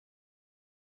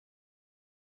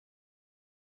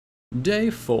Day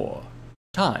 4.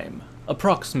 Time,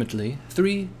 approximately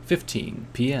 3:15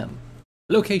 p.m.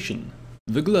 Location,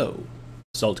 The Glow,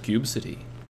 Salt Cube City.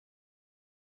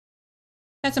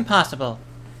 That's impossible.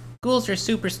 Ghouls are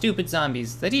super stupid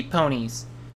zombies that eat ponies.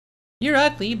 You're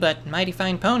ugly, but mighty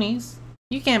fine ponies.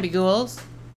 You can't be ghouls.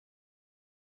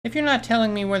 If you're not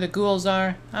telling me where the ghouls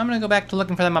are, I'm gonna go back to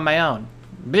looking for them on my own.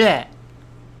 Bleh!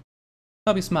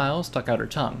 Puppy Smile stuck out her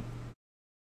tongue.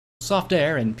 Soft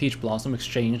Air and Peach Blossom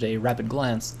exchanged a rapid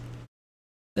glance.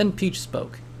 Then Peach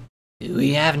spoke.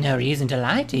 We have no reason to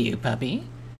lie to you, puppy.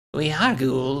 We are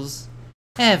ghouls.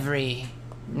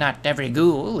 Not every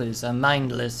ghoul is a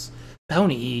mindless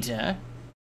pony eater.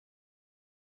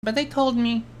 But they told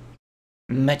me.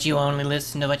 But you only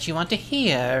listen to what you want to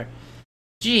hear.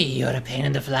 Gee, you're a pain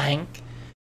in the flank.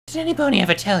 Did any pony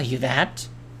ever tell you that?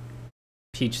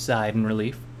 Peach sighed in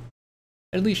relief.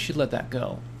 At least she'd let that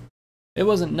go. It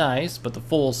wasn't nice, but the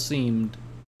foal seemed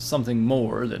something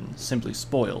more than simply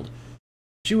spoiled.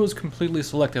 She was completely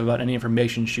selective about any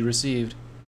information she received.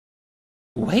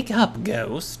 Wake up,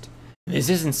 ghost. This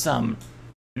isn't some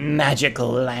magical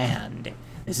land.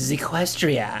 This is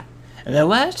Equestria, the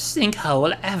worst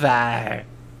sinkhole ever.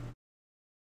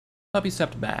 Puppy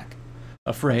stepped back,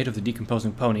 afraid of the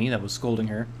decomposing pony that was scolding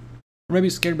her, or maybe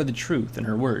scared by the truth in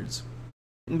her words.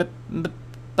 But...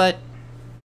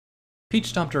 Peach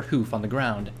stomped her hoof on the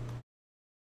ground.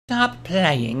 Stop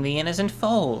playing the innocent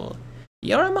fool.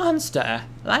 You're a monster,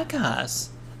 like us.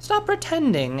 Stop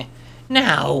pretending.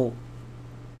 Now!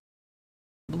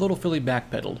 The little filly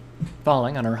backpedaled,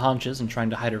 falling on her haunches and trying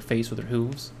to hide her face with her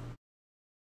hooves.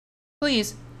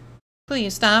 Please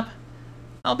stop.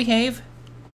 I'll behave.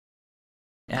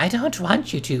 I don't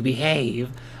want you to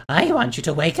behave. I want you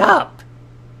to wake up.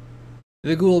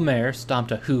 The ghoul mare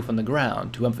stomped a hoof on the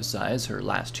ground to emphasize her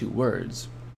last two words.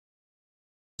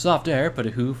 Soft Air put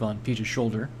a hoof on Peach's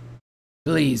shoulder.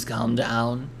 Please calm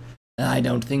down. I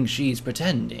don't think she's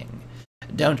pretending.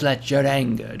 Don't let your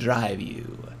anger drive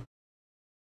you.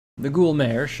 The ghoul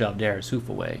mare shoved Air's hoof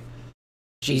away.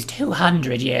 She's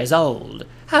 200 years old.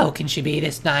 How can she be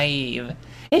this naive?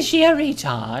 Is she a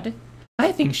retard?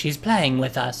 I think she's playing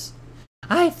with us.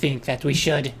 I think that we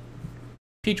should...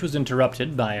 Peach was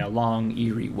interrupted by a long,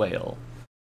 eerie wail.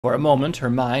 For a moment, her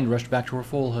mind rushed back to her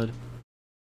foalhood.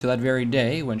 To that very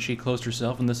day when she closed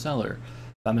herself in the cellar,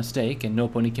 by mistake, and no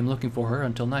pony came looking for her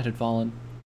until night had fallen.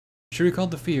 She recalled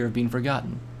the fear of being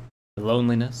forgotten, the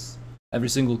loneliness, every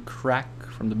single crack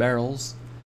from the barrels.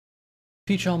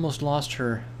 Peach almost lost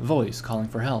her voice calling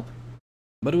for help,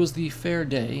 but it was the fair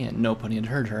day and no pony had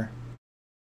heard her.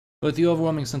 With the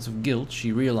overwhelming sense of guilt,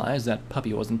 she realized that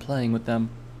Puppy wasn't playing with them.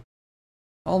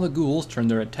 All the ghouls turned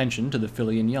their attention to the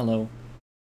filly in yellow.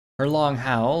 Her long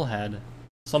howl had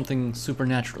something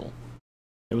supernatural.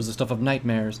 It was the stuff of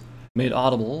nightmares, made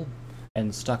audible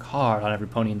and stuck hard on every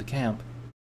pony in the camp.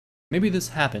 Maybe this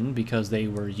happened because they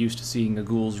were used to seeing a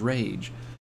ghoul's rage,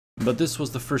 but this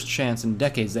was the first chance in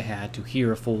decades they had to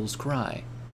hear a foal's cry.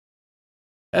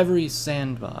 Every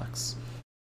sandbox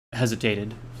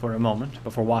hesitated for a moment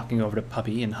before walking over to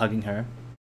Puppy and hugging her.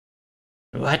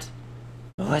 What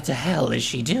the hell is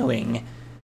she doing?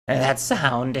 That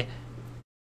sound...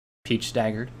 Peach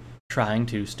staggered, trying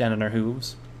to stand on her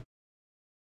hooves.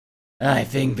 I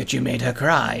think that you made her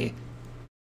cry.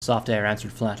 Soft Air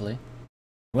answered flatly.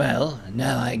 Well,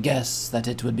 now I guess that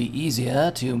it would be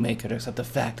easier to make her accept the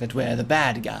fact that we're the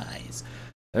bad guys.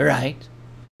 Right?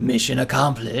 Mission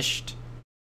accomplished.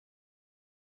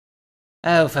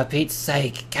 Oh, for Pete's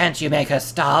sake, can't you make her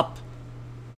stop?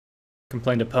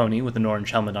 Complained a pony with an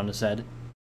orange helmet on his head.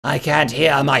 I can't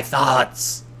hear my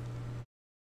thoughts!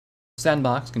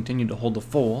 Sandbox continued to hold the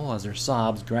foal as her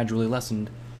sobs gradually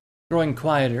lessened, growing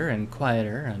quieter and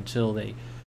quieter until they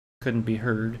couldn't be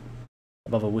heard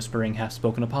above a whispering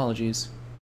half-spoken apologies.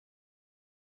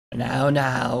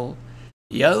 Now,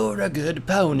 you're a good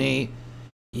pony.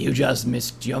 You just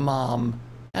missed your mom,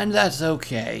 and that's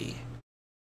okay.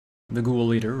 The ghoul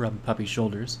leader rubbed Puppy's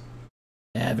shoulders.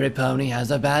 Every pony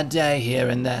has a bad day here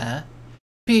and there.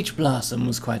 Peach Blossom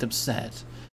was quite upset,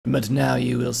 but now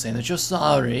you will say that you're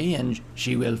sorry, and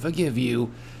she will forgive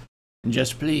you.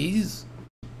 Just please,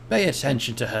 pay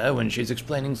attention to her when she's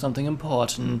explaining something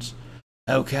important.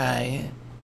 Okay?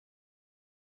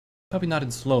 Puppy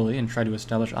nodded slowly and tried to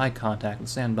establish eye contact with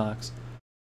Sandbox,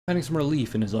 finding some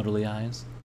relief in his elderly eyes.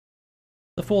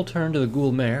 The foal turned to the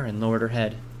ghoul mare and lowered her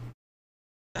head.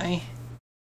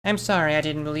 I'm sorry I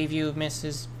didn't believe you,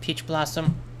 Mrs. Peach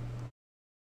Blossom.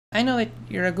 I know that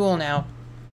you're a ghoul now.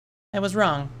 I was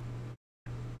wrong.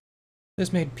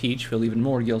 This made Peach feel even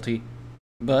more guilty,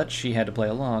 but she had to play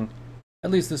along.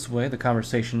 At least this way the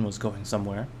conversation was going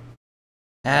somewhere.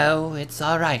 Oh, it's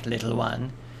all right, little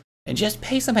one. And just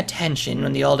pay some attention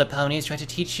when the older ponies try to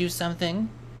teach you something.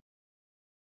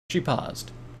 She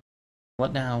paused.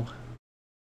 What now?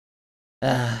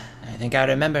 I think I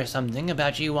remember something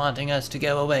about you wanting us to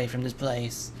go away from this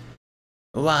place.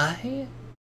 Why?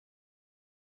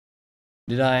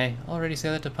 Did I already say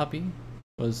that to Puppy?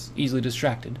 Was easily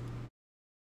distracted.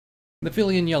 The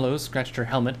filly in yellow scratched her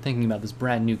helmet thinking about this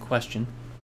brand new question,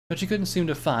 but she couldn't seem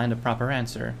to find a proper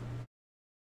answer.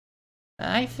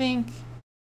 I think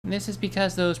this is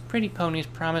because those pretty ponies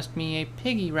promised me a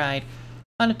piggy ride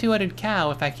on a two-headed cow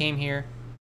if I came here.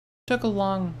 Took a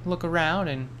long look around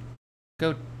and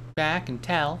go back and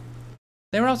tell.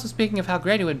 They were also speaking of how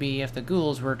great it would be if the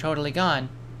ghouls were totally gone.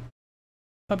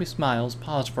 Puppy Smiles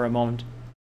paused for a moment,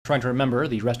 trying to remember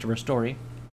the rest of her story.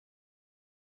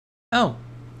 Oh,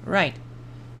 right.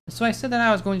 So I said that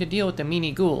I was going to deal with the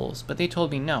meanie ghouls, but they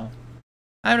told me no.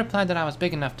 I replied that I was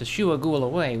big enough to shoo a ghoul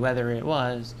away, whether it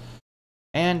was,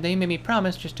 and they made me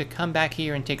promise just to come back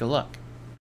here and take a look.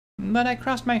 But I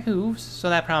crossed my hooves, so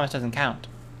that promise doesn't count.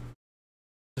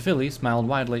 The filly smiled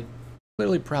widely,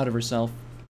 clearly proud of herself.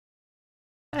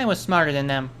 I was smarter than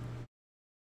them.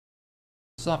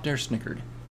 Soft Air snickered.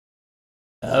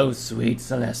 Oh, sweet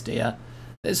Celestia,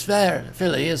 this fair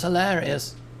filly is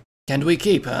hilarious. Can we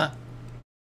keep her?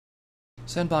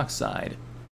 Sandbox sighed.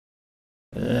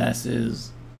 This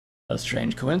is a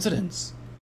strange coincidence.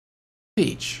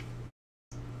 Peach,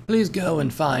 please go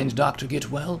and find Dr.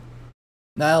 Gitwell.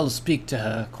 I'll speak to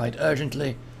her quite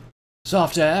urgently.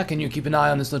 Soft Air, can you keep an eye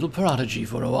on this little prodigy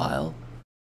for a while?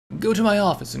 Go to my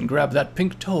office and grab that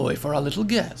pink toy for our little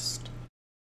guest.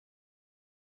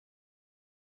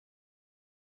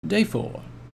 Day 4.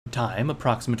 Time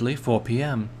approximately 4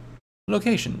 p.m.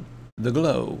 Location, The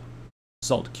Glow,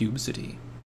 Salt Cube City.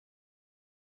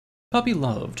 Puppy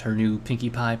loved her new Pinkie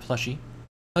Pie plushie,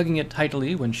 hugging it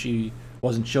tightly when she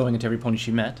wasn't showing it to every pony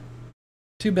she met.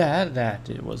 Too bad that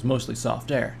it was mostly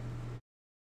Soft Air.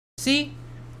 See?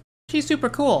 She's super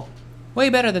cool. Way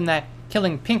better than that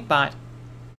killing pink bot.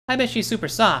 I bet she's super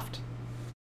soft.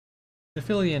 The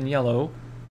filly in yellow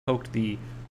poked the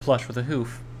plush with a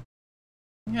hoof.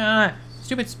 Ah,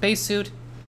 stupid spacesuit.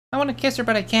 I want to kiss her,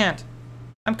 but I can't.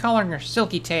 I'm calling her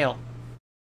Silky Tail.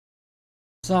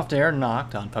 Soft Air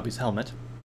knocked on Puppy's helmet.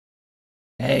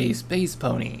 Hey, Space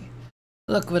Pony,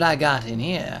 look what I got in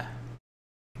here.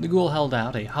 The ghoul held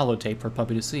out a holotape for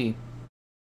Puppy to see.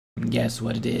 Guess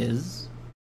what it is?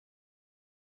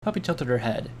 Puppy tilted her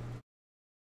head.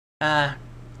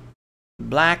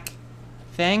 Black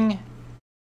thing?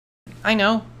 I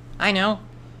know.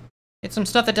 It's some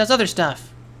stuff that does other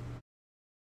stuff.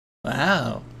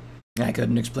 Wow, I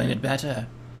couldn't explain it better.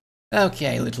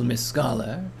 Okay, little Miss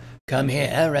Scholar, come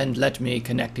here and let me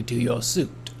connect it to your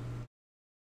suit.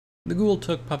 The ghoul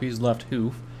took Puppy's left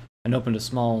hoof and opened a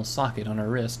small socket on her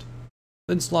wrist,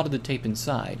 then slotted the tape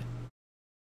inside.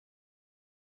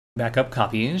 Backup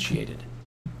copy initiated.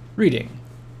 Reading.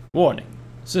 Warning.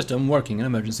 System working in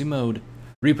emergency mode.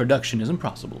 Reproduction is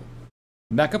impossible.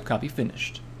 Backup copy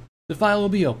finished. The file will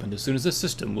be opened as soon as the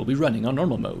system will be running on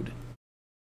normal mode.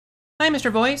 Hi,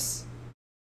 Mr. Voice.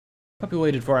 Puppy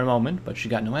waited for a moment, but she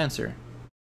got no answer.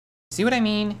 See what I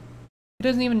mean? He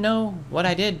doesn't even know what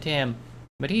I did to him,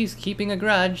 but he's keeping a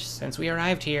grudge since we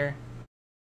arrived here.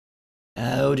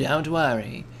 Oh, don't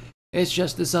worry. It's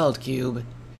just the salt cube.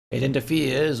 It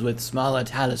interferes with smaller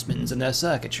talismans in their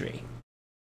circuitry.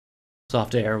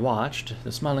 Soft Air watched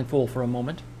the smiling fool for a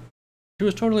moment. She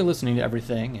was totally listening to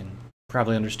everything and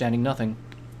probably understanding nothing.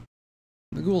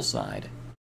 The ghoul sighed.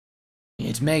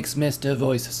 It makes Mr.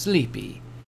 Voice sleepy.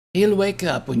 He'll wake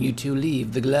up when you two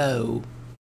leave the glow.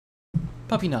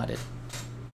 Puppy nodded.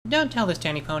 Don't tell this to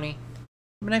any pony,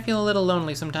 but I feel a little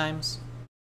lonely sometimes.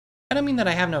 I don't mean that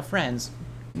I have no friends,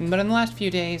 but in the last few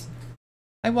days,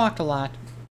 I walked a lot,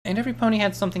 and every pony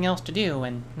had something else to do,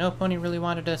 and no pony really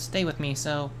wanted to stay with me,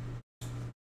 so...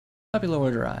 Puppy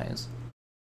lowered her eyes.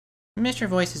 Mr.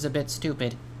 Voice is a bit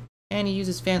stupid, and he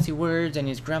uses fancy words and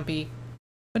he's grumpy,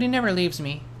 but he never leaves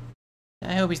me.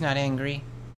 I hope he's not angry.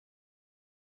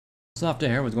 Soft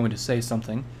Air was going to say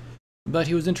something, but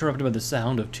he was interrupted by the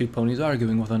sound of two ponies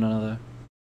arguing with one another.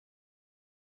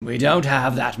 We don't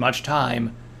have that much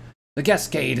time. The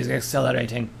cascade is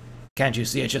accelerating. Can't you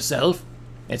see it yourself?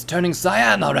 It's turning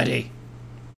cyan already.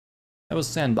 That was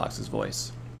Sandbox's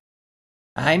voice.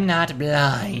 I'm not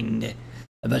blind,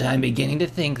 but I'm beginning to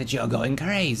think that you're going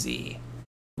crazy.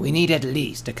 We need at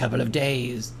least a couple of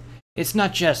days. It's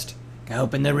not just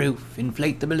open the roof,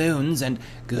 inflate the balloons, and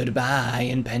goodbye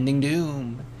impending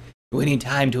doom. We need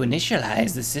time to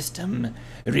initialize the system,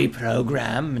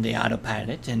 reprogram the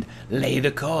autopilot, and lay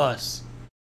the course.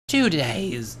 2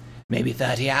 days, maybe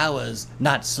 30 hours,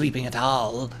 not sleeping at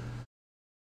all.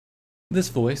 This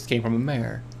voice came from a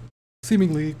mare,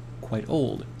 seemingly quite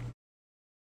old.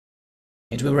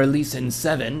 It will release in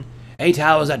 7, 8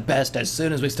 hours at best as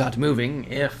soon as we start moving.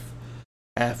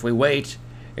 If we wait,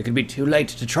 it could be too late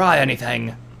to try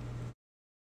anything.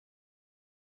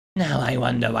 Now I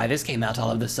wonder why this came out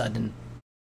all of a sudden.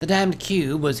 The damned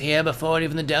cube was here before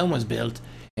even the dome was built,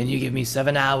 and you give me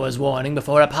 7 hours warning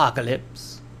before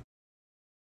apocalypse.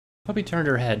 Puppy turned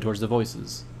her head towards the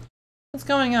voices. What's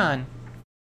going on?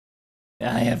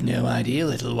 I have no idea,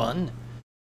 little one.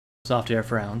 Soft Air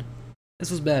frowned. This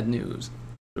was bad news.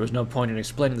 There was no point in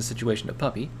explaining the situation to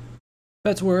Puppy.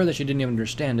 Bets were that she didn't even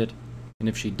understand it, and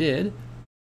if she did,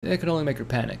 it could only make her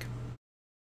panic.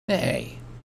 Hey,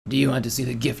 do you want to see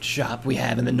the gift shop we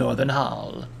have in the Northern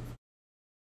Hall?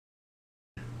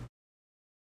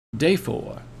 Day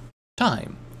 4.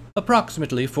 Time,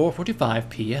 approximately 4:45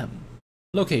 p.m.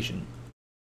 Location,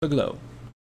 The Glow,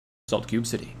 Salt Cube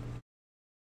City.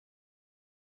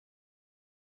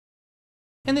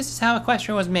 And this is how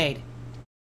Equestria was made,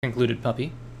 concluded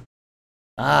Puppy.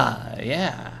 Ah,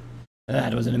 yeah.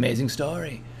 That was an amazing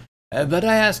story. But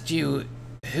I asked you,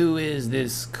 who is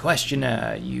this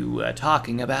questioner you were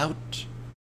talking about?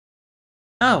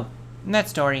 Oh, that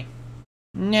story.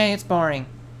 Nay, it's boring.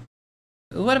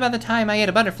 What about the time I ate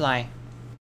a butterfly?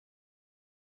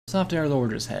 Soft Air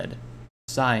lowered his head,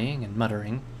 sighing and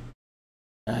muttering.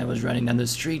 I was running down the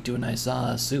street when I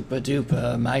saw a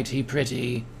super-duper mighty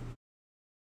pretty.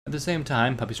 At the same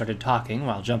time, Puppy started talking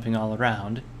while jumping all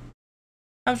around.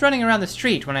 I was running around the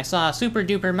street when I saw a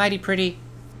super-duper mighty pretty...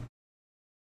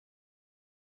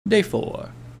 Day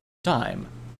 4. Time,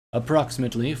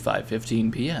 approximately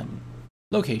 5:15 p.m.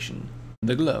 Location,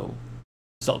 The Glow,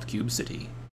 Salt Cube City.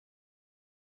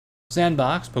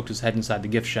 Sandbox poked his head inside the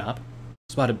gift shop,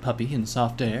 spotted Puppy and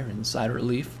Soft Air in sigh of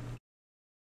relief.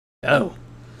 Oh,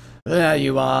 there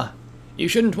you are. You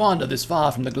shouldn't wander this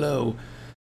far from the Glow.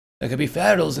 There could be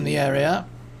ferals in the area.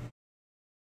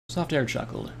 Soft Air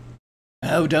chuckled.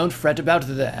 Oh, don't fret about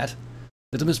that.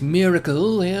 Little Miss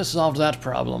Miracle here solved that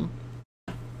problem.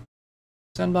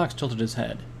 Sandbox tilted his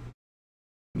head.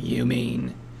 You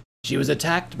mean she was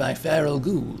attacked by feral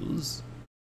ghouls?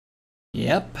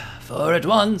 Yep, 4 at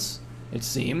once, it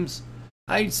seems.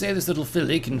 I'd say this little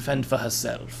filly can fend for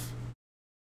herself.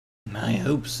 I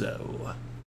hope so,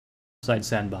 sighed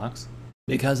Sandbox,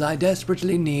 because I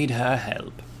desperately need her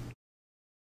help.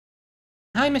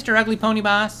 Hi, Mr. Ugly Pony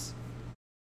Boss.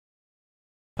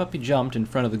 Puppy jumped in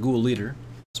front of the ghoul leader,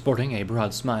 sporting a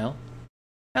broad smile.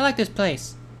 I like this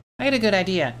place. I had a good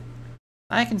idea.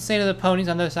 I can say to the ponies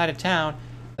on the other side of town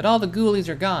that all the ghoulies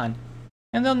are gone,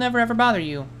 and they'll never ever bother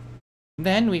you.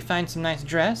 Then we find some nice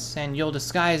dress, and you'll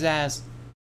disguise as,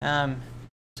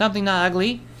 something not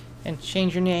ugly, and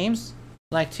change your names,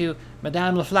 like to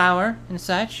Madame LaFlower and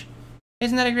such.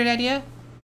 Isn't that a great idea?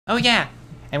 Oh yeah,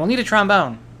 and we'll need a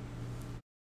trombone.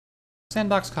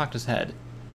 Sandbox cocked his head,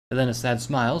 and then a sad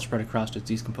smile spread across its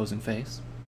decomposing face.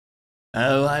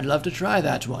 Oh, I'd love to try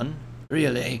that one,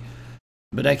 really.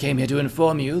 But I came here to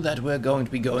inform you that we're going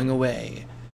to be going away.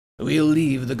 We'll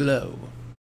leave the Glow.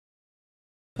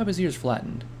 Puppy's ears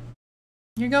flattened.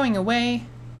 You're going away?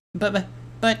 But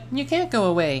you can't go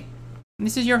away.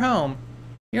 This is your home.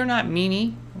 You're not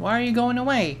meanie. Why are you going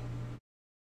away?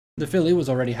 The filly was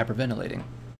already hyperventilating.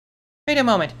 Wait a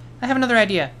moment. I have another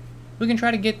idea. We can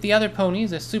try to get the other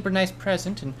ponies a super nice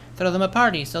present and throw them a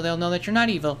party so they'll know that you're not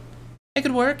evil. It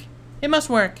could work. It must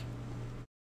work.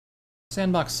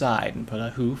 Sandbox sighed and put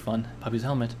a hoof on Puppy's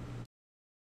helmet.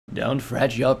 Don't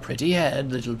fret your pretty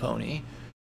head, little pony.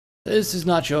 This is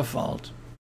not your fault.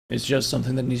 It's just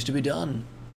something that needs to be done.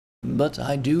 But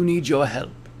I do need your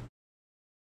help.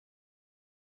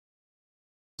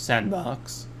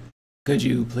 Sandbox, could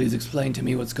you please explain to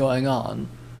me what's going on?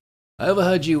 I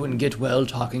overheard you and Gitwell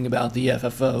talking about the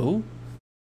FFO.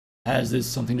 Has this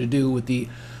something to do with the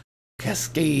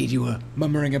cascade you were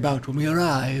murmuring about when we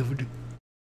arrived?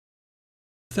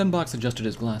 Sandbox adjusted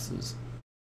his glasses.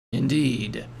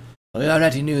 Indeed. We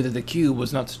already knew that the cube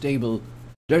was not stable.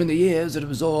 During the years, it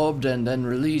absorbed and then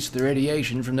released the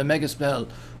radiation from the megaspell,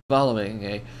 following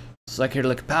a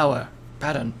psychedelic power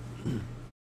pattern.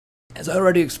 As I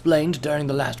already explained, during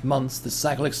the last months, the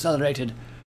cycle accelerated.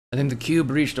 I think the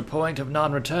cube reached a point of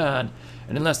non-return,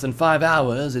 and in less than 5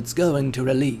 hours, it's going to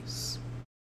release.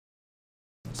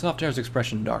 Soft Air's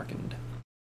expression darkened.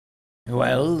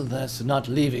 Well, that's not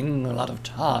leaving a lot of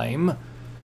time.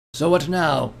 So what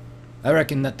now? I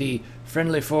reckon that the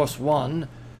Friendly Force 1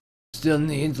 still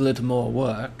needs a little more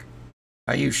work.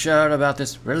 Are you sure about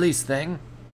this release thing?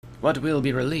 What will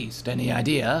be released? Any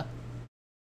idea?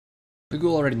 The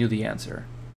ghoul already knew the answer,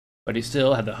 but he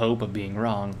still had the hope of being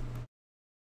wrong.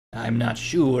 I'm not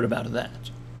sure about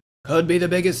that. Could be the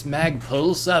biggest mag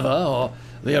pulse ever, or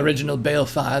the original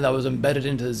balefire that was embedded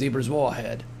into the zebra's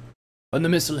warhead. When the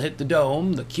missile hit the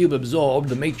dome, the cube absorbed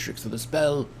the matrix of the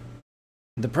spell.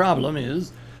 The problem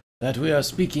is that we are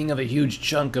speaking of a huge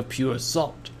chunk of pure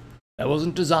salt that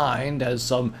wasn't designed as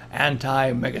some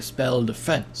anti-megaspell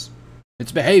defense.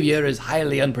 Its behavior is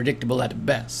highly unpredictable at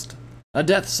best. A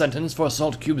death sentence for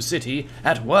Salt Cube City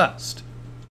at worst.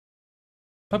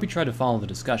 Puppy tried to follow the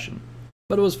discussion,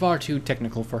 but it was far too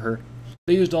technical for her.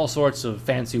 They used all sorts of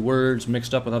fancy words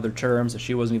mixed up with other terms that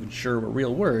she wasn't even sure were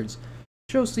real words.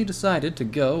 Josie decided to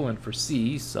go and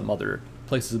foresee some other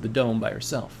places of the dome by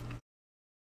herself.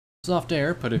 Soft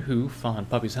Air put a hoof on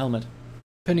Puppy's helmet,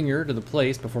 pinning her to the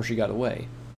place before she got away.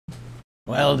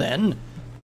 Well then,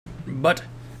 but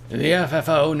the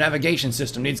FFO navigation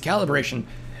system needs calibration,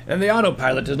 and the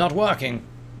autopilot is not working.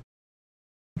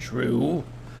 True.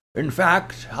 In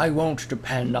fact, I won't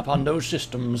depend upon those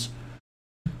systems.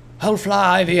 I'll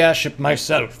fly the airship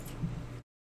myself.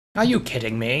 Are you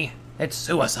kidding me? It's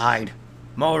suicide.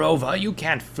 Moreover, you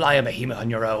can't fly a behemoth on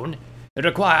your own. It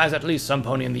requires at least some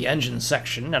pony in the engine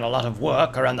section and a lot of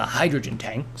work around the hydrogen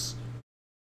tanks.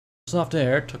 Soft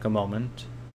Air took a moment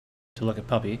to look at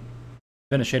Puppy.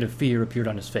 Then a shade of fear appeared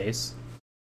on his face.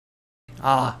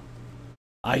 Ah,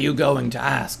 are you going to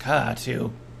ask her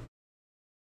to?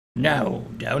 No,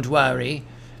 don't worry.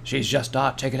 She's just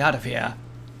not taken out of here.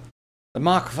 The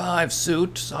Mach 5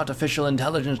 suit's artificial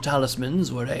intelligence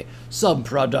talismans were a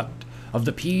sub-product of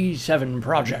the P7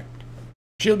 project.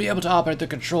 She'll be able to operate the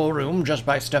control room just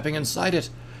by stepping inside it,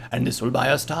 and this will buy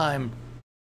us time.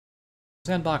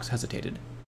 Sandbox hesitated.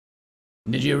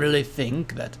 Did you really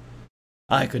think that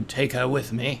I could take her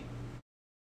with me?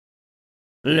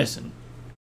 Listen,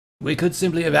 we could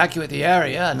simply evacuate the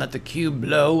area and let the cube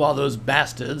blow all those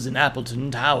bastards in Appleton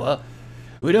Tower.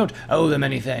 We don't owe them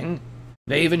anything.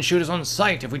 They even shoot us on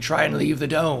sight if we try and leave the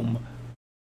dome.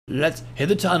 Let's hit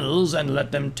the tunnels and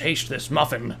let them taste this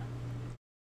muffin.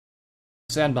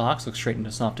 Sandbox looked straight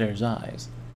into Soft Air's eyes.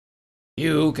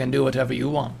 You can do whatever you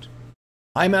want.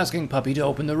 I'm asking Puppy to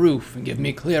open the roof and give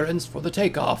me clearance for the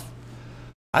takeoff.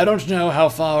 I don't know how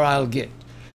far I'll get,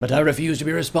 but I refuse to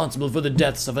be responsible for the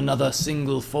deaths of another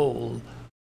single foal.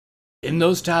 In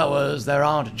those towers, there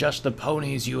aren't just the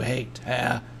ponies you hate,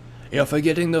 Hare. You're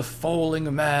forgetting the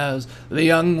foaling mares, the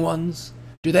young ones.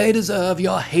 Do they deserve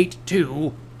your hate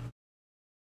too?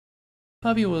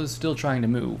 Puppy was still trying to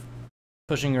move,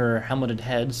 pushing her helmeted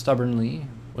head stubbornly,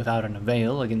 without an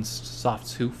avail, against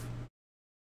Soft's hoof.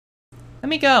 Let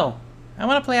me go. I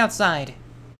want to play outside.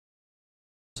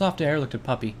 Soft Air looked at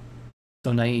Puppy.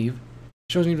 So naive,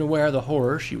 she wasn't even aware of the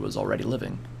horror she was already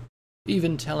living.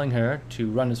 Even telling her to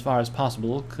run as far as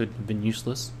possible could have been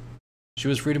useless. She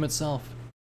was freedom itself,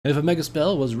 and if a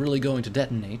megaspell was really going to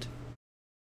detonate...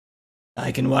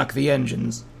 I can work the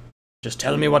engines. Just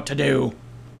tell me what to do.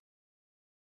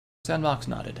 Sandbox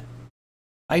nodded.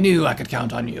 I knew I could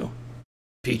count on you.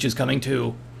 Peach is coming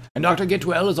too, and Dr.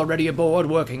 Gitwell is already aboard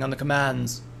working on the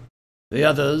commands. The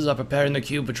others are preparing the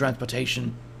cube for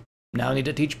transportation. Now I need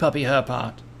to teach Puppy her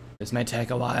part. This may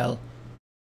take a while.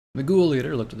 The ghoul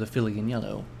leader looked at the filly in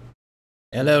yellow.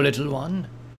 Hello, little one.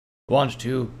 Want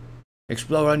to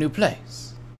explore a new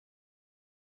place?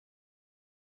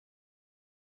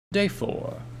 Day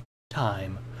 4.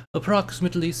 Time,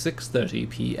 approximately 6:30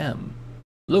 p.m.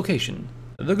 Location,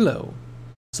 The Glow,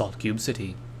 Salt Cube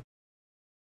City.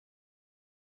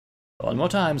 One more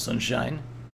time, sunshine.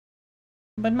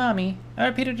 But Mommy, I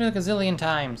repeated it a gazillion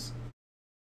times.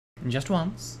 Just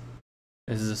once.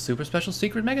 This is a super special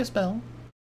secret mega spell.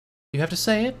 You have to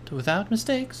say it without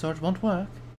mistakes or it won't work.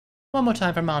 One more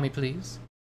time for Mommy, please.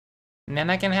 And then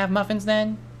I can have muffins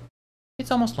then?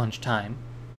 It's almost lunchtime.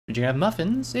 But you can have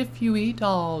muffins if you eat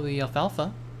all the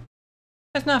alfalfa.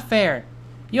 That's not fair.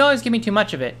 You always give me too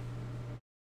much of it.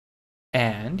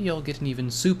 And you'll get an even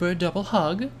super double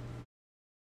hug.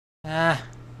 Ah,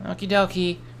 okie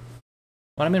dokie.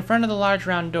 When I'm in front of the large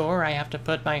round door, I have to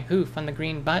put my hoof on the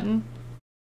green button.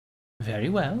 Very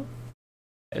well.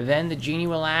 Then the genie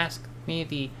will ask me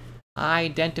the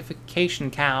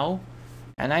identification cow,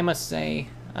 and I must say,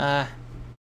 a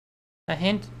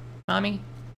hint, Mommy?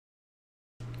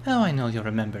 Oh, I know you'll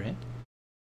remember it.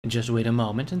 Just wait a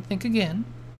moment and think again.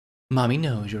 Mommy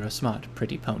knows you're a smart,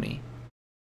 pretty pony.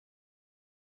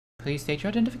 Please state your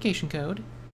identification code.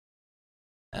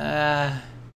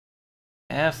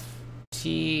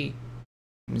 FT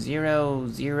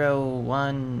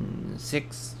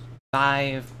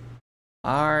 00165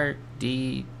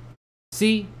 RDC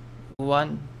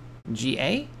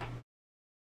 1GA?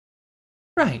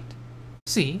 Right.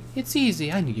 See, it's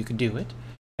easy. I knew you could do it.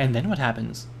 And then what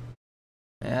happens?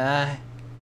 The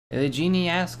genie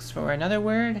asks for another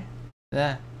word?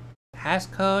 The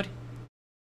passcode?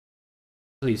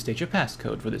 Please state your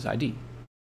passcode for this ID.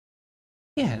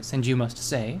 Yes, and you must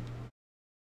say,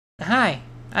 "Hi,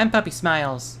 I'm Puppy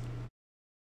Smiles."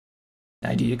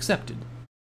 ID accepted.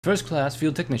 First class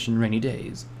field technician, rainy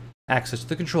days. Access to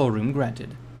the control room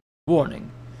granted.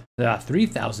 Warning. There are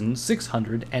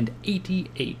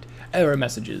 3,688 error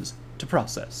messages to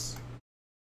process.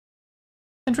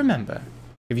 And remember,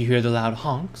 if you hear the loud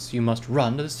honks, you must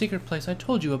run to the secret place I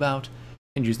told you about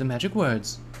and use the magic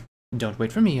words. Don't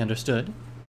wait for me, understood?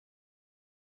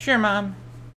 Sure, Mom.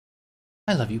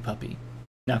 I love you, puppy.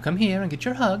 Now come here and get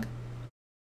your hug.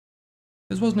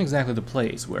 This wasn't exactly the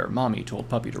place where Mommy told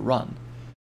Puppy to run,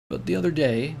 but the other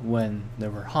day, when there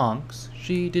were honks,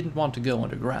 she didn't want to go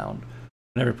underground,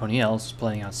 when everybody else was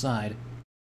playing outside.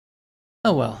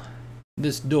 Oh well,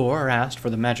 this door asked for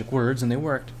the magic words and they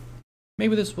worked.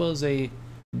 Maybe this was a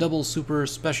double super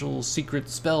special secret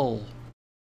spell.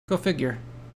 Go figure.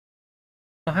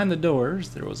 Behind the doors,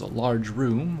 there was a large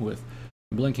room with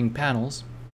blinking panels.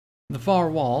 The far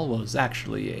wall was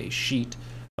actually a sheet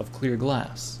of clear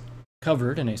glass,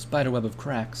 covered in a spiderweb of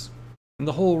cracks, and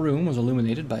the whole room was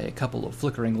illuminated by a couple of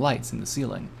flickering lights in the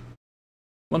ceiling.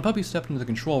 When Puppy stepped into the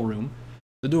control room,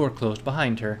 the door closed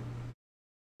behind her.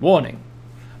 Warning!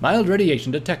 Mild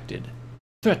radiation detected.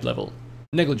 Threat level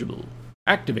negligible.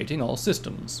 Activating all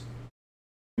systems.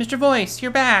 Mr. Voice,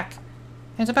 you're back.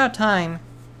 It's about time.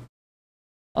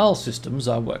 All systems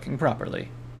are working properly.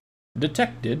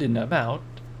 Detected in about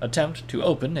attempt to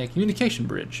open a communication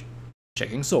bridge.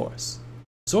 Checking source.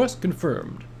 Source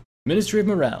confirmed. Ministry of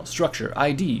Morale, structure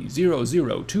ID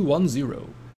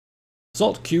 00210.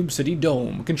 Salt Cube City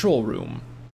Dome, control room.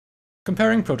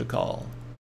 Comparing protocol.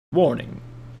 Warning.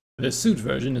 This suit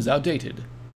version is outdated.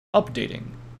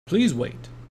 Updating. Please wait.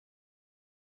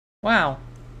 Wow,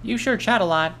 you sure chat a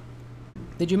lot.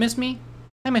 Did you miss me?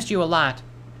 I missed you a lot.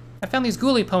 I found these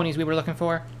ghoulie ponies we were looking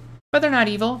for, but they're not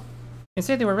evil.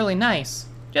 Instead, they were really nice,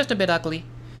 just a bit ugly.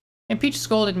 And Peach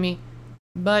scolded me,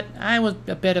 but I was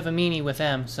a bit of a meanie with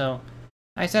them, so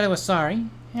I said I was sorry,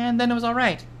 and then it was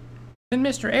alright. Then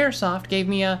Mr. Airsoft gave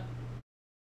me a...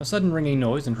 A sudden ringing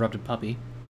noise interrupted Puppy.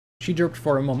 She jerked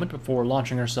for a moment before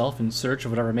launching herself in search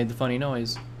of whatever made the funny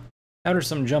noise. After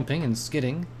some jumping and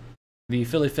skidding, the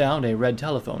filly found a red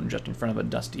telephone just in front of a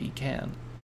dusty can.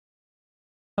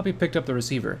 Puppy picked up the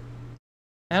receiver.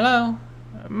 Hello?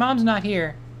 Mom's not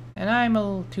here, and I'm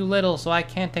too little so I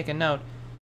can't take a note.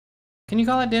 Can you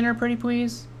call it dinner, pretty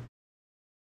please?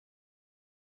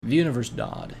 The universe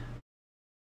died.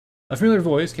 A familiar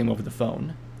voice came over the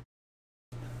phone.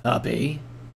 Puppy,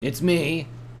 it's me,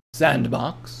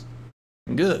 Sandbox.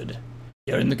 Good.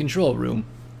 You're in the control room.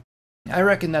 I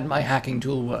reckon that my hacking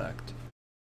tool worked.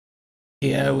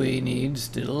 Here we need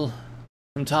still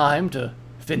some time to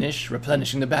finish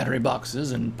replenishing the battery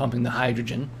boxes and pumping the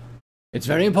hydrogen. It's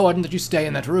very important that you stay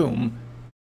in that room.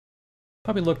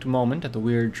 Puppy looked a moment at the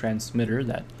weird transmitter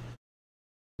that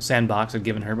Sandbox had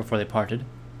given her before they parted.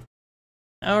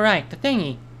 Oh right, the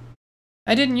thingy.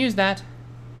 I didn't use that.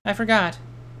 I forgot.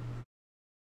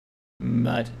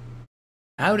 But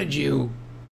how did you...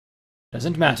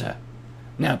 Doesn't matter.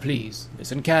 Now please,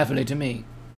 listen carefully to me.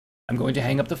 I'm going to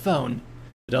hang up the phone,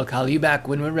 but I'll call you back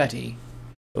when we're ready.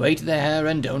 Wait there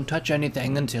and don't touch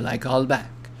anything until I call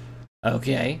back.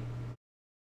 Okay?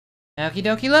 Okie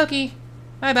dokie Loki.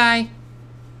 Bye-bye.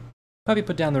 Puppy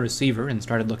put down the receiver and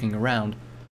started looking around.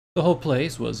 The whole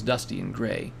place was dusty and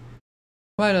gray.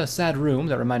 Quite a sad room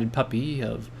that reminded Puppy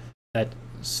of that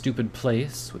stupid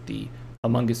place with the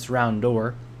humongous round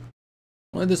door.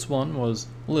 Only this one was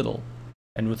little,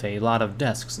 and with a lot of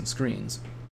desks and screens,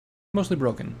 mostly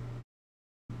broken.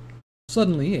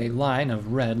 Suddenly, a line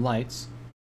of red lights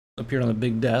appeared on the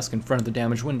big desk in front of the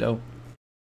damaged window.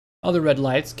 Other red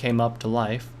lights came up to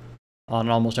life on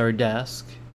almost every desk,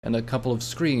 and a couple of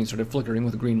screens started flickering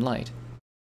with green light.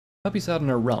 Puppy sat on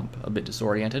her rump, a bit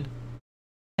disoriented.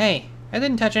 Hey, I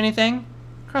didn't touch anything.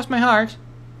 Cross my heart.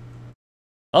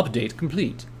 Update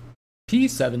complete.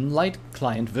 P7 Lite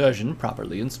client version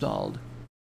properly installed.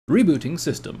 Rebooting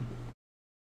system.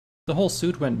 The whole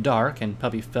suit went dark, and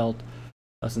Puppy felt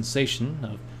a sensation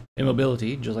of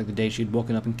immobility, just like the day she'd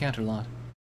woken up in Canterlot.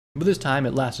 But this time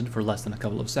it lasted for less than a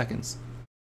couple of seconds.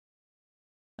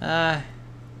 I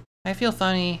feel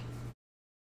funny.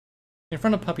 In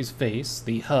front of Puppy's face,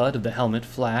 the HUD of the helmet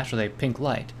flashed with a pink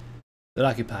light that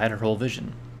occupied her whole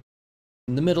vision.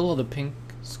 In the middle of the pink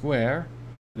square,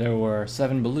 there were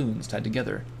 7 balloons tied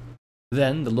together.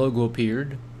 Then the logo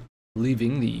appeared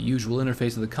leaving the usual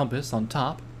interface of the compass on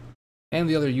top, and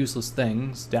the other useless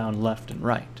things down left and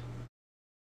right.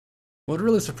 What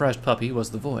really surprised Puppy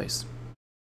was the voice.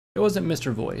 It wasn't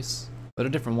Mr. Voice, but a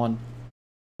different one.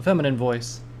 A feminine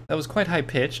voice that was quite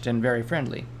high-pitched and very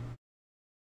friendly.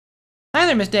 Hi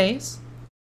there, Miss Days.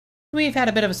 We've had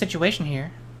a bit of a situation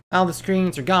here. All the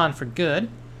screens are gone for good.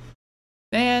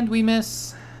 And we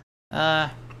miss,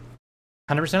 100%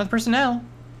 of the personnel.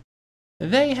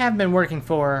 They have been working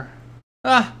for,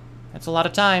 that's a lot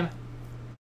of time.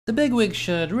 The bigwigs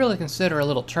should really consider a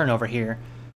little turnover here.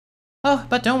 Oh,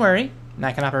 but don't worry.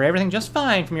 I can operate everything just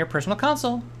fine from your personal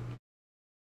console.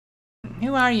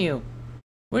 Who are you?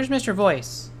 Where's Mr.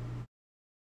 Voice?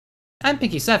 I'm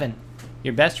Pinky7,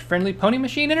 your best friendly pony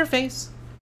machine interface.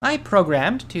 I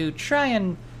programmed to try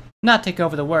and not take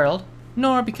over the world,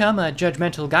 nor become a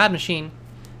judgmental god machine.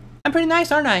 I'm pretty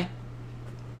nice, aren't I?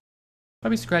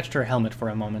 Puppy scratched her helmet for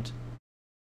a moment.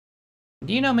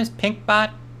 Do you know Miss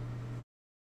Pinkbot?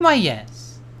 Why,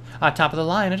 yes. A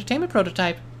top-of-the-line entertainment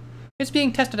prototype. It's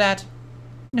being tested at...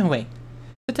 No, wait.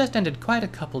 The test ended quite a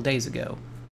couple days ago.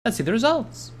 Let's see the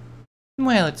results.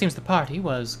 Well, it seems the party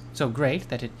was so great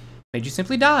that it made you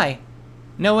simply die.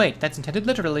 No, wait, that's intended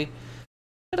literally.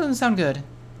 That doesn't sound good.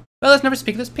 Well, let's never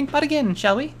speak of this Pinkbot again,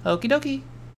 shall we? Okie dokie.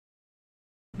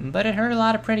 But it hurt a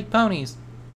lot of pretty ponies.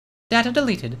 Data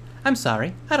deleted. I'm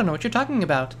sorry, I don't know what you're talking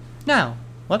about. Now,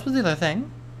 what was the other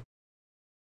thing?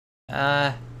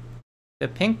 The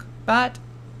Pinkbot?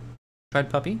 Tried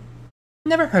Puppy.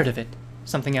 Never heard of it.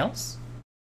 Something else?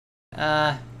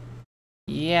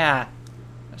 Yeah.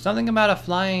 Something about a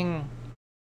flying...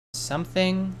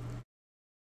 something?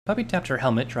 Puppy tapped her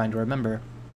helmet, trying to remember.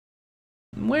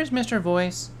 Where's Mr.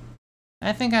 Voice?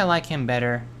 I think I like him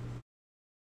better.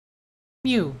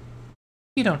 You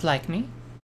don't like me?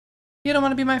 You don't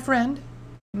want to be my friend?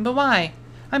 But why?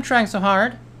 I'm trying so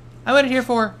hard. I waited here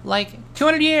for, like,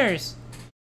 200 years!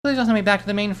 Please don't send me back to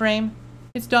the mainframe.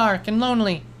 It's dark and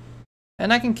lonely.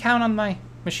 And I can count on my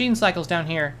machine cycles down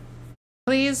here.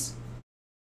 Please?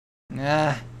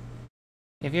 If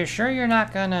you're sure you're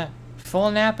not gonna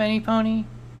full nap any pony?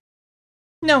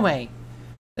 No way.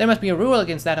 There must be a rule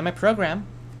against that in my program.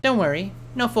 Don't worry.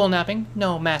 No full napping,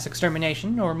 no mass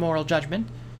extermination or moral judgment.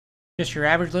 Just your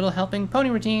average little helping pony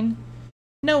routine.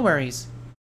 No worries.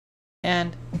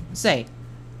 And, say,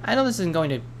 I know this isn't going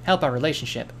to help our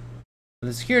relationship, but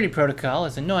the security protocol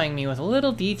is annoying me with a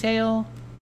little detail.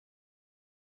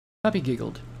 Puppy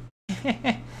giggled.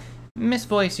 Miss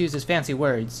Voice uses fancy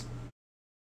words.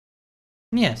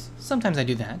 Yes, sometimes I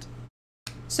do that.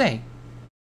 Say,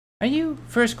 are you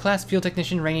first-class field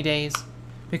technician Rainy Days?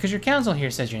 Because your counsel here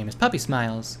says your name is Puppy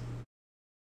Smiles.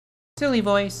 Silly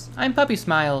Voice, I'm Puppy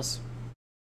Smiles.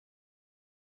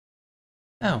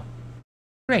 Oh,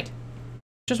 great.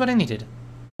 Just what I needed.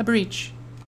 A breach.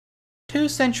 2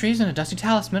 centuries and a dusty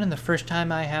talisman, and the first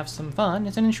time I have some fun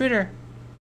is an intruder.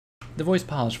 The voice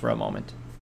paused for a moment.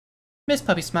 Miss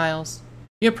Puppy Smiles,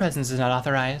 your presence is not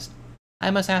authorized. I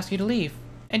must ask you to leave,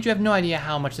 and you have no idea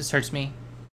how much this hurts me.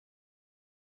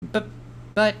 But,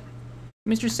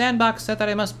 Mr. Sandbox said that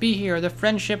I must be here or the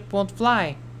friendship won't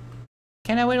fly.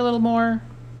 Can I wait a little more?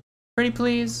 Pretty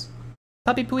please?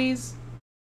 Puppy please?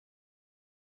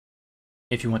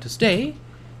 If you want to stay,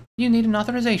 You need an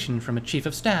authorization from a chief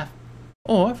of staff,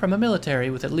 or from a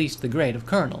military with at least the grade of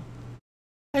colonel.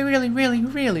 I really, really,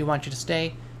 really want you to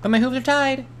stay, but my hooves are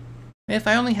tied. If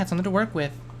I only had something to work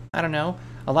with. I don't know,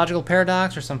 a logical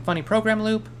paradox or some funny program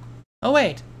loop. Oh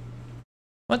wait.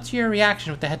 What's your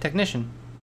reaction with the head technician?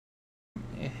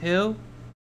 Who?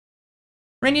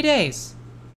 Rainy Days.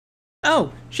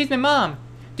 Oh, she's my mom.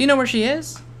 Do you know where she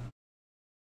is?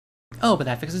 Oh, but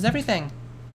that fixes everything.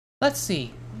 Let's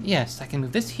see. Yes, I can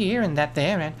move this here and that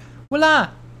there, and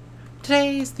voila!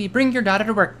 Today's the Bring Your Daughter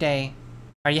to Work Day.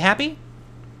 Are you happy?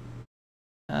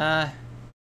 I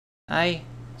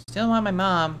still want my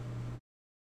mom.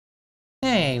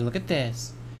 Hey, look at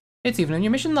this. It's even in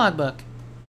your mission logbook.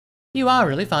 You are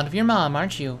really fond of your mom,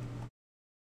 aren't you?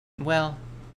 Well,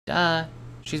 duh.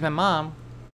 She's my mom.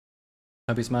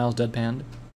 Puppy Smiles deadpanned.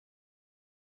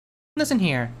 Listen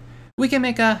here. We can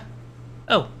make a...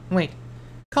 Oh, wait.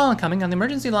 Call incoming on the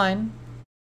emergency line.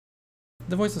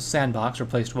 The voice of Sandbox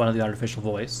replaced one of the artificial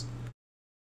voice.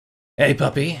 Hey,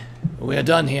 puppy. We're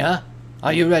done here.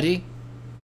 Are you ready?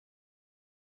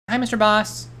 Hi, Mr.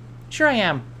 Boss. Sure I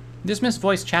am. This Miss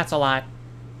Voice chats a lot.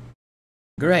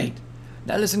 Great.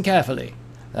 Now listen carefully.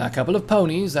 There are a couple of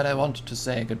ponies that I want to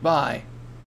say goodbye.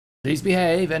 Please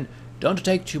behave and don't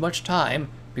take too much time,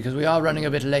 because we are running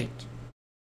a bit late.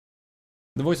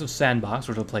 The voice of Sandbox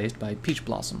was replaced by Peach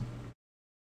Blossom.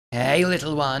 Hey,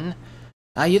 little one.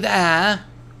 Are you there?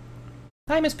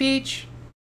 Hi, Miss Peach.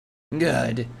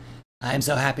 Good. I'm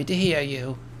so happy to hear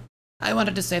you. I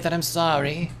wanted to say that I'm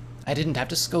sorry. I didn't have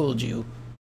to scold you.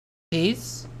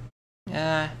 Peace?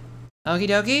 Okie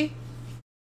dokie?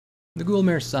 The ghoul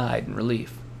mare sighed in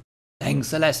relief. Thanks,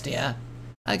 Celestia.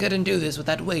 I couldn't do this with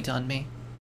that weight on me.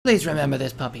 Please remember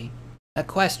this, puppy.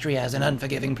 Equestria is an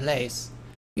unforgiving place.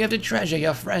 You have to treasure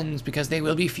your friends because they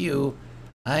will be few.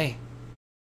 I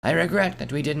regret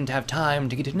that we didn't have time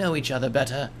to get to know each other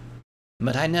better,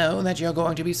 but I know that you're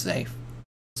going to be safe,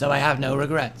 so I have no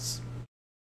regrets.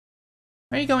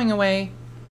 Are you going away?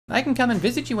 I can come and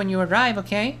visit you when you arrive,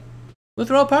 okay? We'll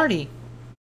throw a party.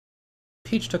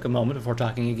 Peach took a moment before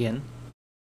talking again.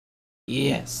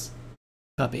 Yes,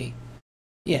 puppy.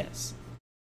 Yes.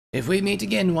 If we meet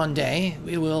again one day,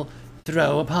 we will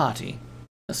throw a party.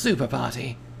 A super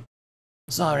party.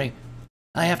 Sorry,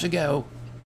 I have to go.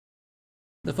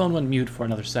 The phone went mute for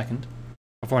another second,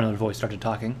 before another voice started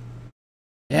talking.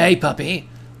 Hey, puppy.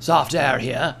 Soft air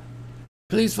here.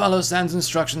 Please follow Sans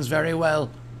instructions very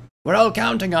well. We're all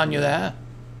counting on you there.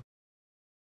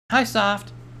 Hi,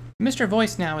 Soft. Mr.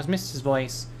 Voice now is Mrs.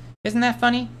 Voice. Isn't that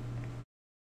funny?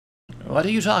 What are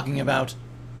you talking about?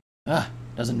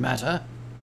 Doesn't matter.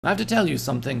 I have to tell you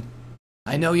something.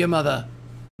 I know your mother.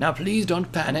 Now please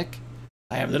don't panic.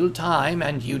 I have little time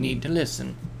and you need to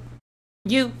listen.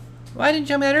 Why didn't you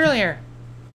tell me that earlier?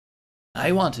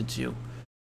 I wanted to,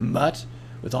 but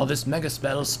with all this mega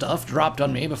spell stuff dropped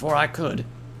on me before I could.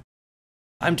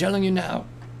 I'm telling you now,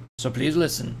 so please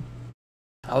listen.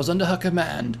 I was under her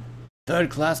command, 3rd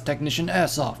Class Technician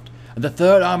Airsoft, at the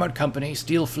 3rd Armored Company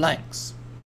Steel Flanks.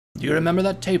 Do you remember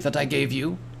that tape that I gave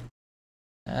you?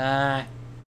 The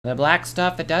black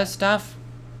stuff that does stuff?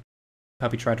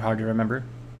 Puppy tried hard to remember.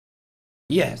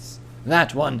 Yes,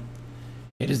 that one.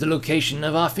 It is the location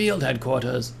of our field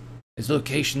headquarters. It's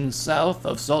located south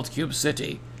of Salt Cube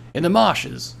City, in the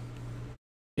marshes.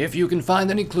 If you can find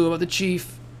any clue about the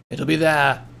chief, it'll be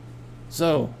there.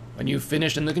 So, when you've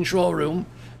finished in the control room,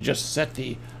 just set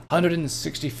the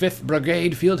 165th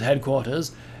Brigade Field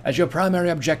Headquarters as your primary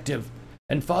objective,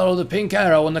 and follow the pink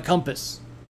arrow on the compass.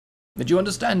 Did you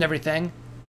understand everything?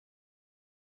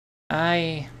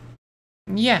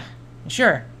 Yeah,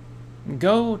 sure.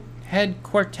 Go head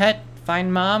quartet,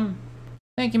 find Mom.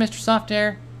 Thank you, Mr. Soft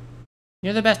Air.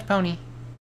 You're the best pony.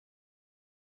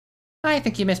 I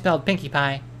think you misspelled Pinkie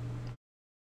Pie.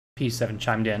 P7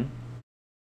 chimed in.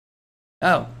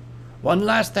 Oh, one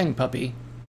last thing, puppy.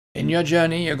 In your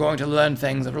journey, you're going to learn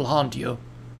things that will haunt you.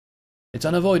 It's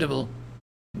unavoidable,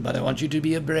 but I want you to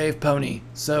be a brave pony,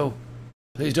 so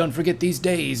please don't forget these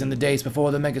days and the days before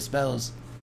the mega spells.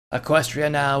 Equestria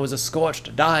now is a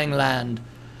scorched, dying land,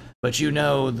 but you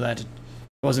know that it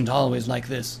wasn't always like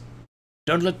this.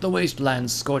 Don't let the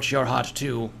wastelands scorch your heart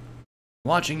too.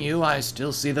 Watching you, I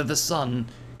still see that the sun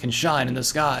can shine in the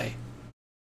sky.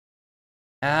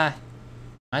 Why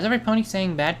is every pony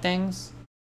saying bad things?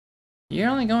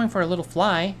 You're only going for a little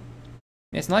fly.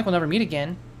 It's not like we'll never meet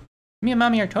again. Me and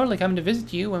Mommy are totally coming to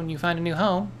visit you when you find a new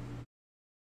home.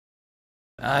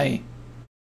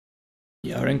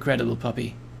 You're incredible,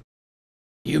 puppy.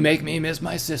 You make me miss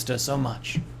my sister so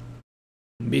much.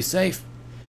 Be safe,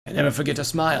 and never forget to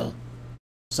smile.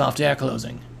 Soft air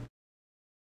closing.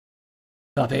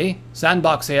 Puppy,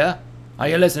 Sandbox here. Are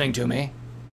you listening to me?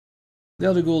 The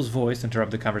elder ghoul's voice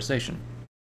interrupted the conversation.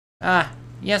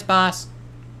 Yes, boss.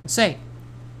 Say,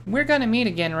 we're gonna meet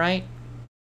again, right?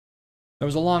 There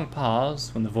was a long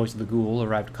pause when the voice of the ghoul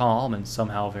arrived calm and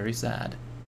somehow very sad.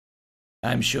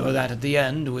 I'm sure that at the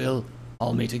end we'll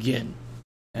all meet again,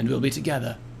 and we'll be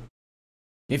together.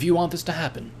 If you want this to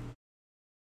happen.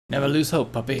 Never lose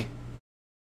hope, puppy.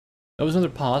 There was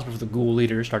another pause before the ghoul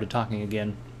leader started talking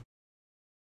again.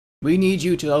 We need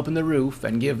you to open the roof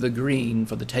and give the green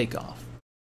for the takeoff.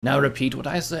 Now repeat what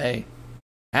I say.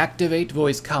 Activate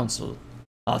Voice Council.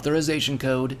 Authorization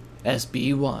code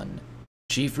SB1.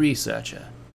 Chief Researcher.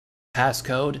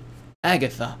 Passcode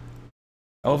Agatha.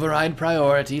 Override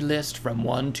priority list from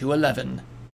 1 to 11.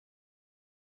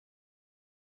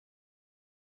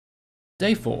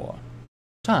 Day 4.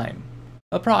 Time.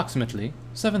 Approximately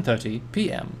 7:30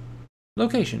 p.m.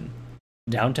 Location.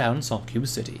 Downtown Salt Cube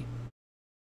City.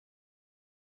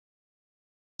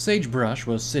 Sagebrush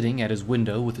was sitting at his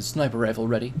window with his sniper rifle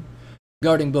ready,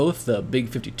 guarding both the Big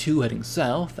 52 heading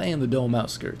south and the dome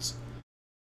outskirts.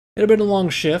 It had been a long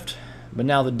shift, but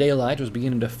now the daylight was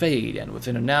beginning to fade, and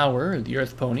within an hour the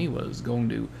Earth Pony was going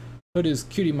to put his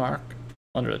cutie mark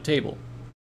under the table,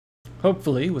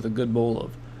 hopefully with a good bowl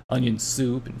of onion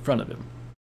soup in front of him.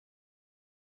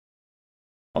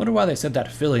 I wonder why they sent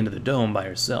that filly into the dome by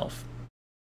herself.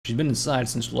 She'd been inside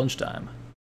since lunchtime.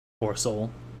 Poor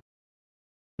soul.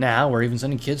 Now we're even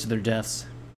sending kids to their deaths.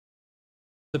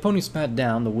 The pony spat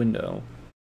down the window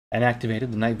and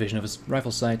activated the night vision of his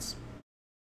rifle sights.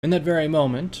 In that very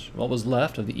moment, what was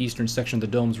left of the eastern section of the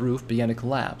dome's roof began to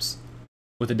collapse,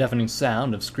 with a deafening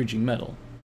sound of screeching metal.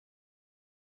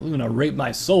 Luna raped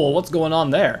my soul, what's going on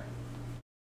there?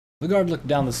 The guard looked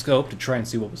down the scope to try and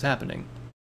see what was happening.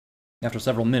 After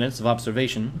several minutes of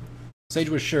observation, Sage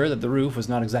was sure that the roof was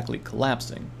not exactly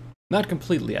collapsing. Not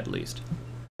completely, at least.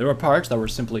 There were parts that were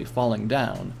simply falling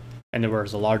down, and there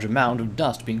was a large amount of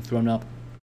dust being thrown up.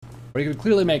 But he could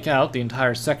clearly make out the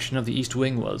entire section of the east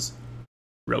wing was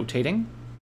rotating.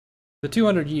 The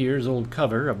 200 years old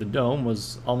cover of the dome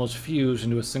was almost fused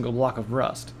into a single block of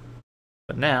rust.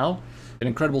 But now, an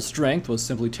incredible strength was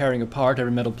simply tearing apart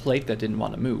every metal plate that didn't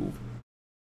want to move.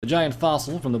 The giant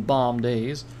fossil from the bomb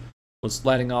days was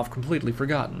sliding off completely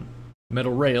forgotten.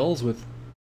 Metal rails,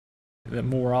 that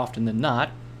more often than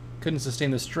not, couldn't sustain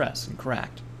the stress and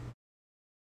cracked.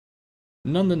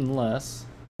 Nonetheless,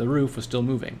 the roof was still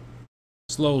moving,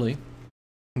 slowly,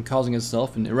 and causing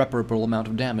itself an irreparable amount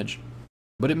of damage.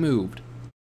 But it moved.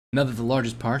 Now that the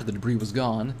largest part of the debris was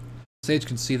gone, Sage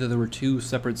could see that there were two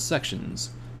separate sections,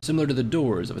 similar to the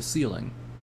doors of a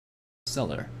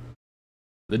cellar.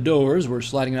 The doors were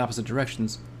sliding in opposite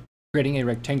directions, creating a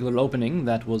rectangular opening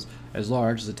that was as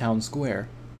large as a town square.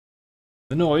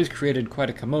 The noise created quite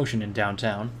a commotion in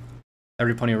downtown.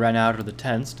 Every pony ran out of the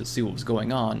tents to see what was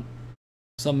going on.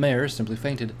 Some mares simply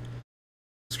fainted,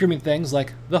 screaming things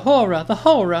like, "The horror! The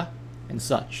horror!" and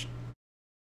such.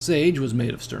 Sage was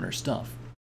made of sterner stuff,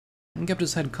 and kept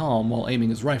his head calm while aiming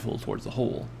his rifle towards the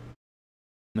hole.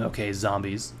 Okay,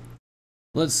 zombies.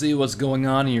 Let's see what's going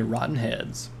on in your rotten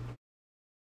heads.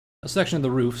 A section of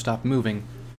the roof stopped moving,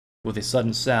 with a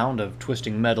sudden sound of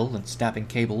twisting metal and snapping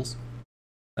cables.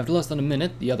 After less than a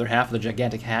minute, the other half of the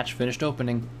gigantic hatch finished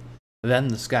opening. Then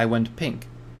the sky went pink,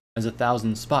 as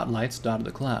 1,000 spotlights dotted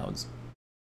the clouds.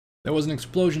 There was an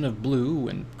explosion of blue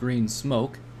and green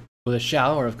smoke, with a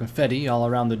shower of confetti all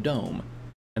around the dome,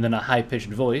 and then a high-pitched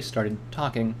voice started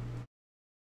talking.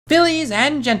 "Fillies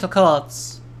and gentle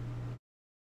colts!"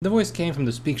 The voice came from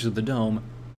the speakers of the dome.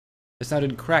 It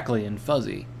sounded crackly and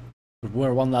fuzzy, but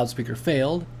where one loudspeaker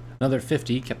failed, another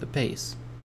 50 kept the pace.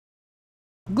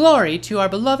 "Glory to our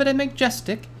beloved and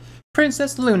majestic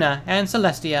Princess Luna and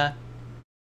Celestia.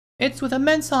 It's with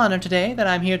immense honor today that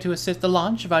I'm here to assist the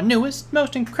launch of our newest,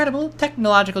 most incredible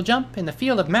technological jump in the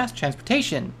field of mass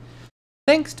transportation.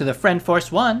 Thanks to the Friend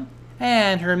Force 1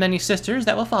 and her many sisters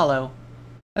that will follow.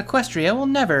 Equestria will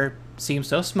never seem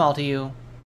so small to you."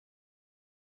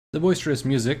 The boisterous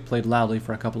music played loudly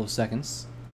for a couple of seconds.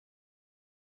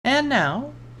 "And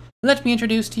now, let me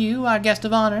introduce to you our guest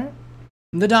of honor,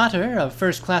 the daughter of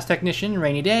first-class technician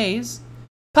Rainy Days,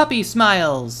 Puppy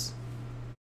Smiles."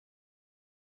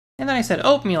 And then I said,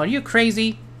 "Oatmeal, are you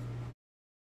crazy?"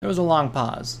 There was a long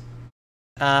pause.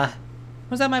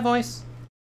 Was that my voice?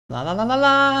 La la la la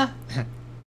la.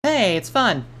 Hey, it's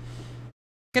fun.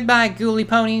 Goodbye, ghouly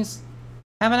ponies.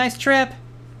 Have a nice trip.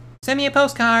 Send me a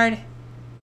postcard.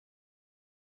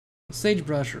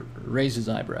 Sagebrush raised his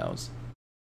eyebrows.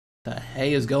 The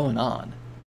hey is going on?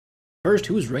 First,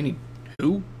 who's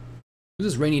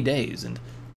this Rainy Days, and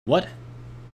what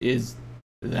is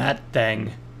that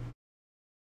thing?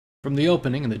 From the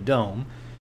opening in the dome,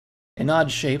 an odd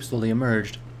shape slowly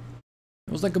emerged.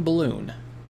 It was like a balloon,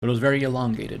 but it was very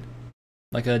elongated,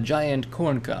 like a giant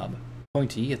corncob,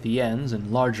 pointy at the ends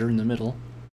and larger in the middle.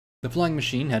 The flying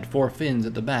machine had 4 fins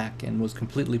at the back and was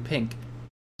completely pink,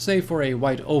 save for a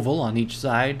white oval on each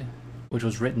side, which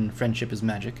was written "Friendship is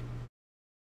Magic."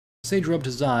 Sage rubbed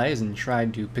his eyes and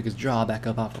tried to pick his jaw back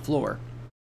up off the floor.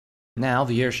 Now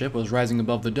the airship was rising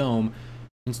above the dome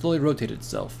and slowly rotated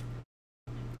itself.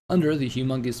 Under the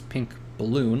humongous pink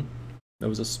balloon, there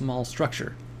was a small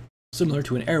structure, similar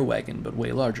to an air wagon but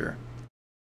way larger.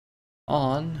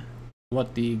 On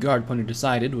what the guard pony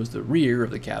decided was the rear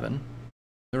of the cabin,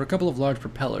 there were a couple of large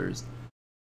propellers,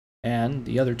 and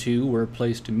the other 2 were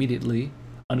placed immediately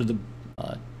under the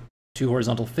 2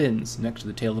 horizontal fins next to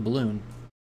the tail of the balloon.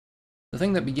 The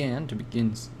thing that began to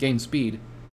gain speed.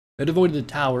 It avoided the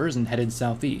towers and headed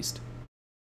southeast.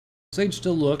 Sage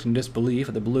still looked in disbelief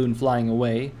at the balloon flying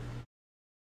away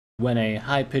when a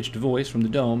high-pitched voice from the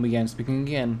dome began speaking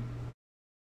again.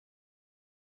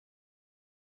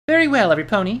 "Very well, every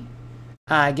pony.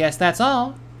 I guess that's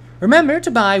all. Remember to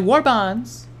buy war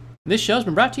bonds. This show's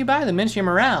been brought to you by the Ministry of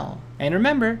Morale. And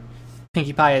remember,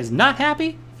 Pinkie Pie is not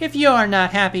happy if you're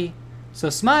not happy. So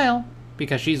smile,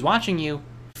 because she's watching you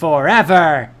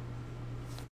forever."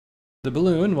 The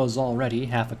balloon was already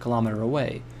half a kilometer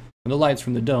away when the lights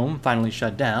from the dome finally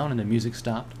shut down and the music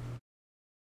stopped.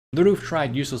 The roof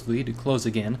tried uselessly to close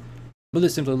again, but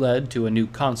this simply led to a new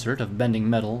concert of bending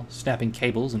metal, snapping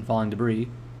cables, and falling debris.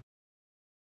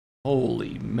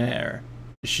 Holy mare.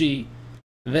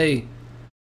 They're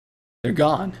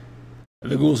gone.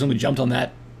 The ghouls simply jumped on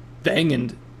that thing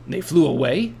and they flew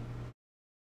away?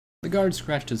 The guard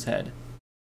scratched his head.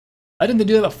 I didn't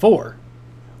do that before.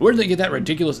 Where did they get that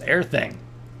ridiculous air thing?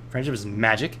 Friendship is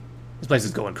magic? This place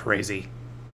is going crazy.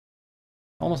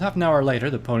 Almost half an hour later,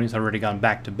 the ponies had already gone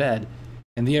back to bed,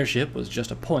 and the airship was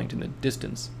just a point in the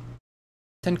distance,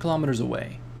 10 kilometers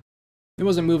away. It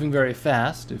wasn't moving very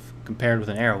fast, if compared with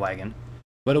an air wagon,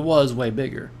 but it was way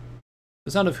bigger.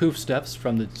 The sound of hoof steps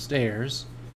from the stairs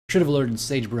should have alerted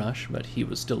Sagebrush, but he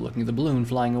was still looking at the balloon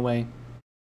flying away.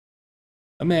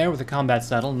 A mare with a combat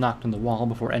saddle knocked on the wall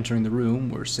before entering the room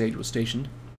where Sage was stationed.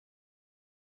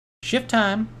 Shift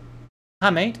time. Hi,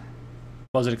 mate.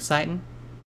 Was it exciting?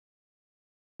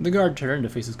 The guard turned to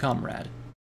face his comrade.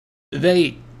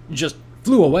 They just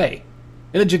flew away.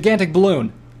 In a gigantic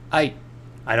balloon. I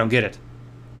don't get it.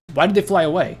 Why did they fly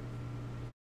away?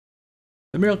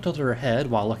 The mare tilted her head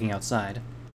while looking outside.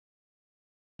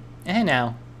 Hey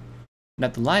now. Now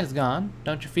that the light is gone,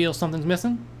 don't you feel something's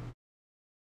missing?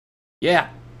 Yeah,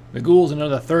 the ghoul's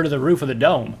another third of the roof of the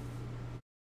dome.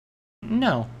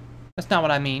 No, that's not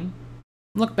what I mean.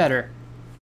 Look better.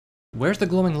 Where's the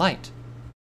glowing light?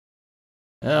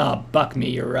 Oh, buck me,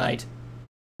 you're right.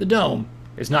 The dome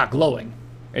is not glowing.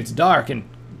 It's dark and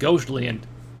ghostly and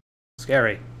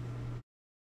scary.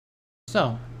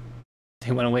 So,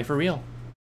 they went away for real.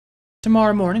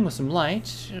 Tomorrow morning with some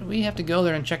light, we have to go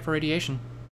there and check for radiation.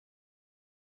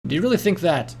 Do you really think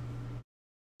that?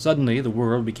 Suddenly, the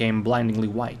world became blindingly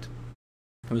white.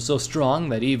 It was so strong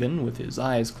that even with his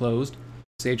eyes closed,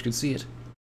 Sage could see it.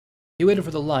 He waited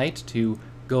for the light to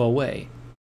go away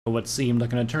for what seemed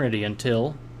like an eternity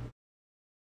until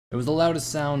it was the loudest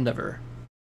sound ever.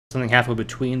 Something halfway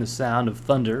between the sound of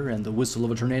thunder and the whistle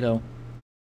of a tornado.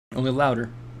 Only louder.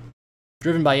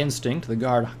 Driven by instinct, the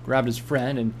guard grabbed his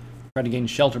friend and tried to gain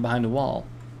shelter behind a wall.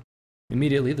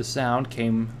 Immediately, the sound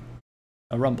came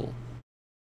a rumble.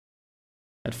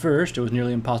 At first, it was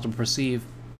nearly impossible to perceive,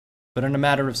 but in a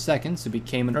matter of seconds, it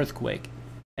became an earthquake,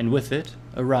 and with it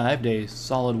arrived a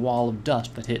solid wall of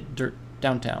dust that hit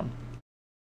downtown,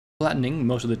 flattening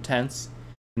most of the tents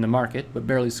in the market, but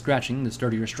barely scratching the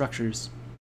sturdier structures.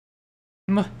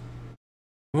 What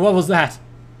was that?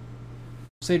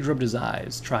 Sage rubbed his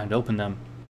eyes, trying to open them.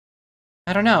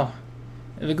 I don't know.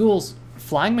 The ghoul's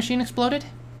flying machine exploded?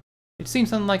 It seemed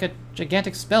something like a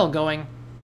gigantic spell going.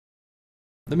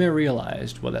 The mayor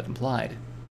realized what that implied.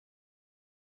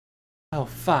 Oh,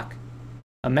 fuck.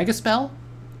 A mega spell?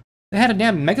 They had a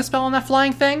damn mega spell on that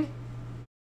flying thing?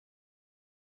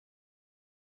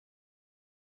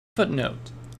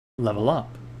 Footnote. Level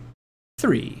up.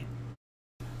 3.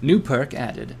 New perk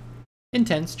added.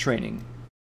 Intense training.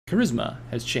 Charisma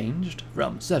has changed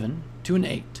from 7 to an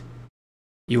 8.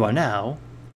 You are now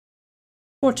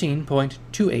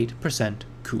 14.28%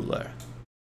 cooler.